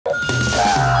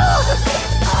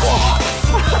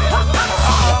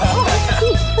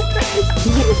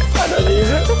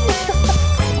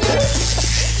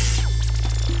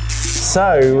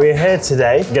So we're here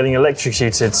today getting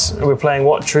electrocuted. We're playing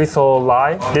what, truth or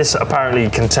lie? This apparently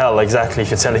can tell exactly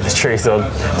if you're telling the truth or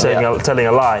telling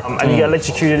a lie. And you get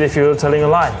electrocuted if you're telling a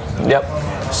lie. Yep.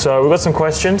 So we've got some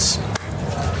questions.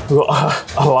 We've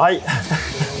got a light.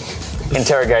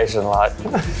 Interrogation light.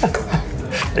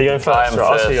 Are you going first?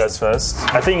 I'll ask you guys first.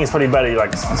 I think it's probably better you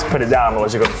like just put it down,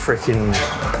 otherwise you've got freaking...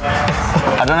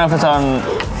 I don't know if it's on...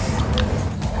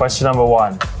 Question number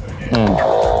 1.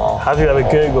 Have you ever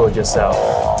Googled yourself?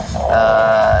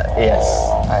 Yes,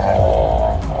 I have.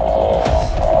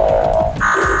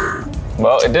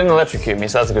 Well, it didn't electrocute me,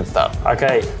 so that's a good start.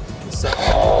 Okay.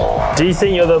 Do you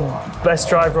think you're the best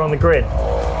driver on the grid?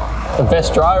 The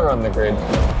best driver on the grid?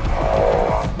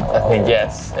 I think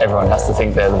yes. Everyone has to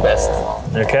think they're the best.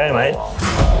 Okay, mate.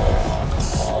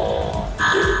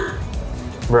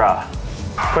 Bruh.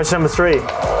 Question number 3.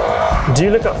 Do you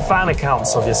look at fan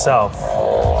accounts of yourself?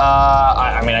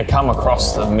 I mean, I come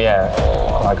across them, yeah.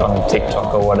 Like on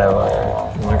TikTok or whatever.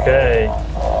 Okay.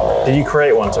 Did you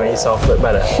create one to make yourself look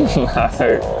better? No.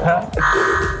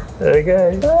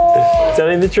 Okay.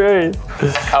 Telling the truth.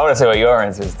 I want to see what your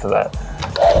answer is to that.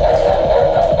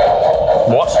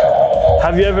 What?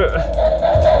 Have you ever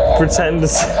pretended...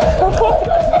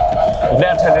 I've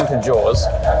now turned into Jaws.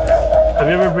 Have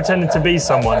you ever pretended to be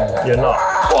someone you're not?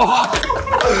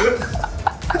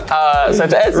 So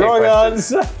to answer Wrong your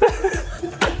question, answer.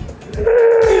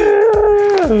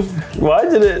 Why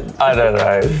did it? I don't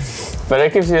know. But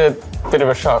it gives you a bit of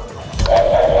a shock.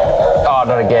 Oh,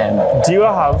 not again. Do you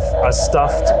have a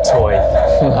stuffed toy?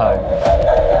 No.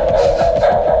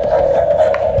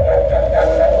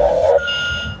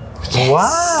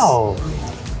 Wow.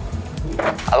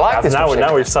 I like this.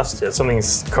 Now we've sussed it.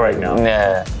 Something's correct now.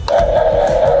 Yeah.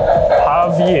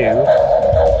 Have you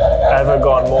ever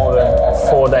gone more than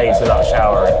 4 days without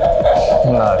showering?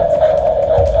 No.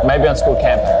 Maybe on school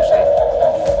camp, actually.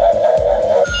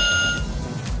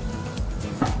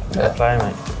 Fair play,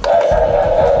 mate.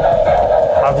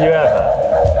 Have you ever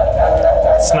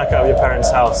snuck out of your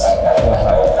parents' house?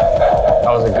 No. I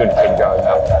was a good kid growing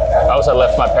up. I also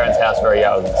left my parents' house very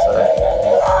young, so...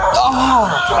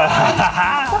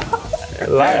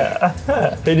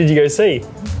 Who did you go see?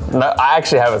 No, I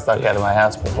actually haven't snuck out of my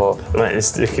house before. Mate,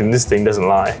 this thing doesn't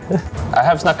lie. I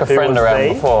have snuck a friend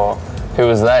around before. Who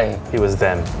was they? He was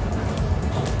them.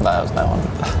 No, that was no one.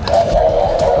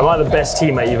 Am I the best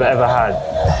teammate you've ever had?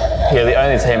 You're the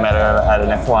only teammate I've ever had in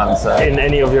F1, so... In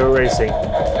any of your racing?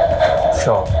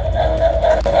 Sure.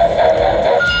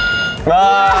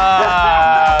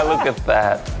 Ah, look at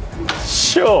that.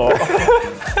 Sure.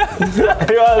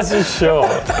 Who else is sure?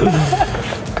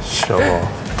 Sure.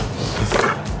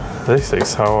 This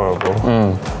thing's horrible.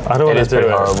 I don't want to do it.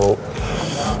 Horrible.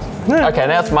 Yeah. Okay,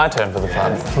 now it's my turn for the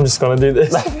fun. I'm just gonna do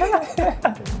this.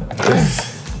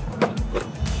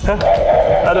 I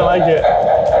don't like it.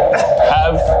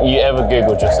 Have you ever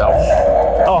Googled yourself?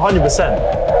 Oh, 100%.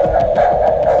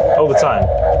 All the time.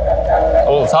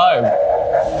 All the time?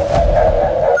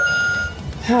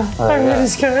 I'm really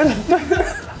scared.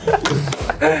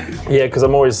 Yeah, because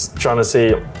I'm always trying to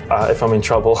see if I'm in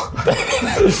trouble.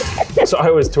 So I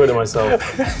always Twitter myself.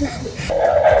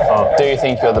 Do you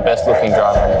think you're the best looking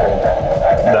driver on the grid?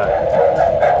 No.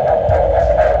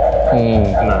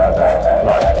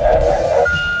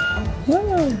 No.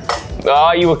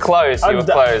 Oh, you were close. You were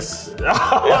close.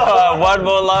 One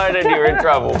more line and you're in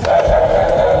trouble.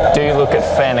 Do you look at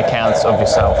fan accounts of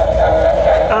yourself?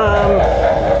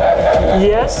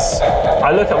 Yes.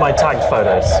 I look at my tagged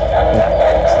photos.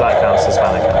 So that counts as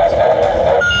fan accounts.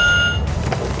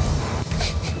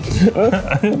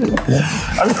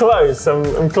 I'm close.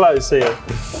 I'm close here.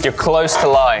 You're close to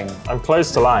lying. I'm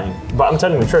close to lying, but I'm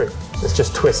telling the truth. It's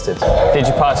just twisted. Did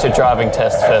you pass your driving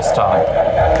test first time?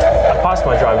 I passed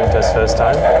my driving test first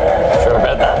time. Sure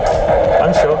about that?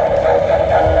 I'm sure.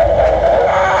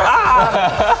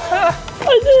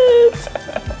 I did!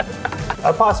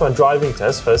 I passed my driving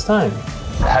test first time.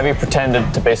 Have you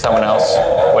pretended to be someone else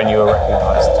when you were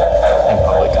recognised in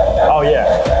public? Oh yeah.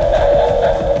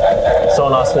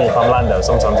 Someone asked me if I'm Lando,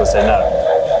 sometimes I say no.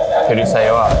 Who do you say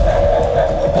you are?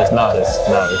 Just no. Just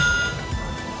no.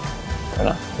 Fair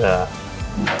enough. Yeah.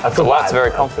 I feel Well, that's a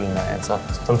very confident answer.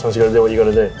 Sometimes you gotta do what you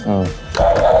gotta do.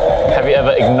 Have you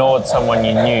ever ignored someone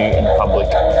you knew in public?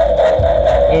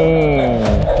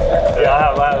 Yeah, I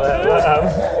have.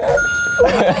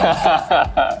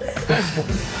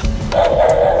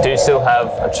 Do you still have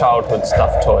a childhood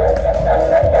stuffed toy?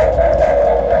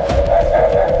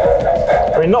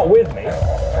 I mean, not with me,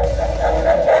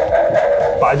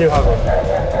 but I do have one.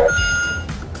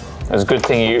 It was a good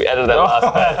thing you edited that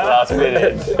last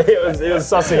minute. It was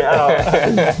sussing it out.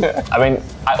 I mean,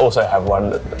 I also have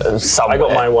one somewhere. I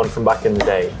got my one from back in the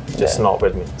day, just not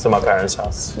with me. It's in my parents'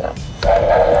 house. Yeah.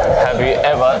 Have you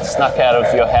ever snuck out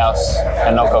of your house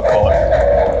and not got caught?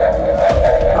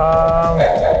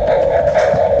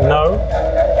 No.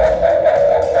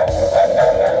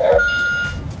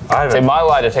 I haven't. See, my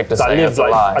lie detector saying it's a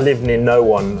lie. I live near no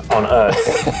one on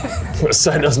Earth,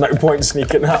 so there's no point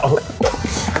sneaking out.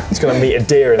 It's going to meet a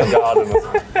deer in the garden.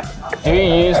 Do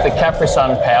you use the Capri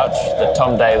Sun pouch that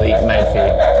Tom Daly made for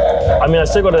you? I mean, I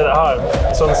still got it at home.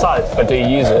 It's on the side. But do you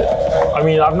use it? I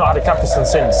mean, I've not had a Capri Sun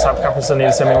since. Have Capri Sun need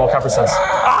to send me more Capri Suns.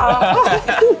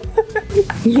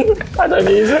 I don't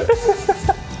use it.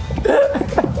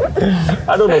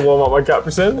 I don't know warm up my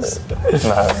Capri Suns.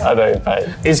 No, I don't, mate.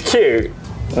 It's cute.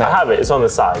 No. I have it. It's on the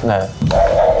side. No.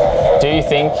 Do you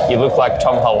think you look like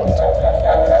Tom Holland?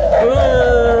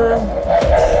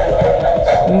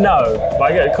 No,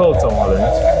 but I get called Tom Holland.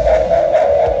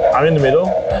 I'm in the middle.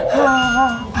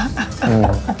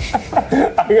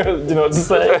 Do you know what to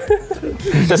say?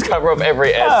 Just cover up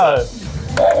every answer.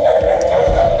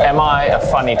 Am I a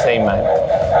funny teammate?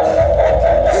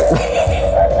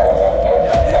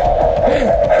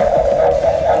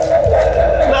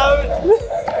 No.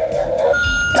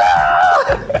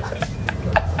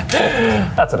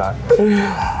 That's alright.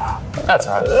 That's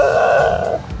alright.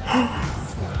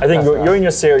 I think you're in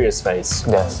your serious phase.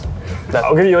 Yes.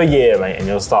 I'll give you a year, mate, and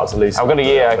you'll start to lose. I've got a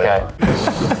year, okay.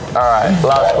 All right,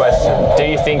 last question. Do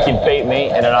you think you'd beat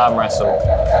me in an arm wrestle?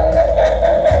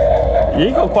 You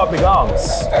got quite big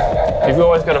arms. You've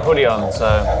always got a hoodie on,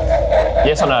 so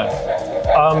yes or no?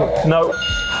 No.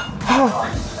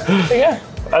 Yeah.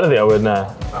 I don't think I would, no.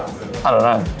 I don't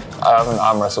know. I haven't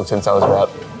arm wrestled since I was about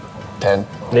 10.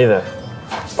 Neither.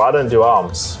 But I don't do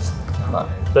arms. No.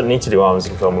 Don't need to do arms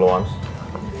in Formula One.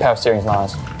 Power steering's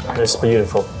nice. It's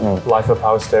beautiful. Life of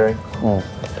power steering. You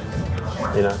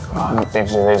know.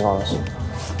 These are these ones.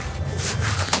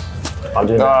 I'll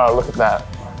do that. Oh, look at that.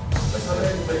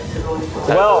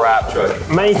 Well,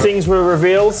 many things were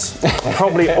revealed,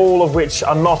 probably all of which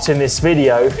are not in this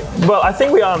video. But I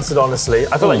think we answered honestly.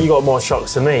 I feel like you got more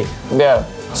shocks than me. Yeah.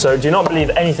 So do not believe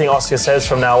anything Oscar says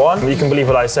from now on. You can believe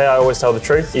what I say. I always tell the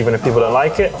truth, even if people don't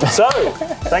like it. So,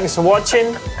 thanks for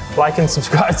watching. Like and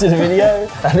subscribe to the video,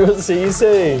 and we'll see you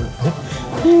soon.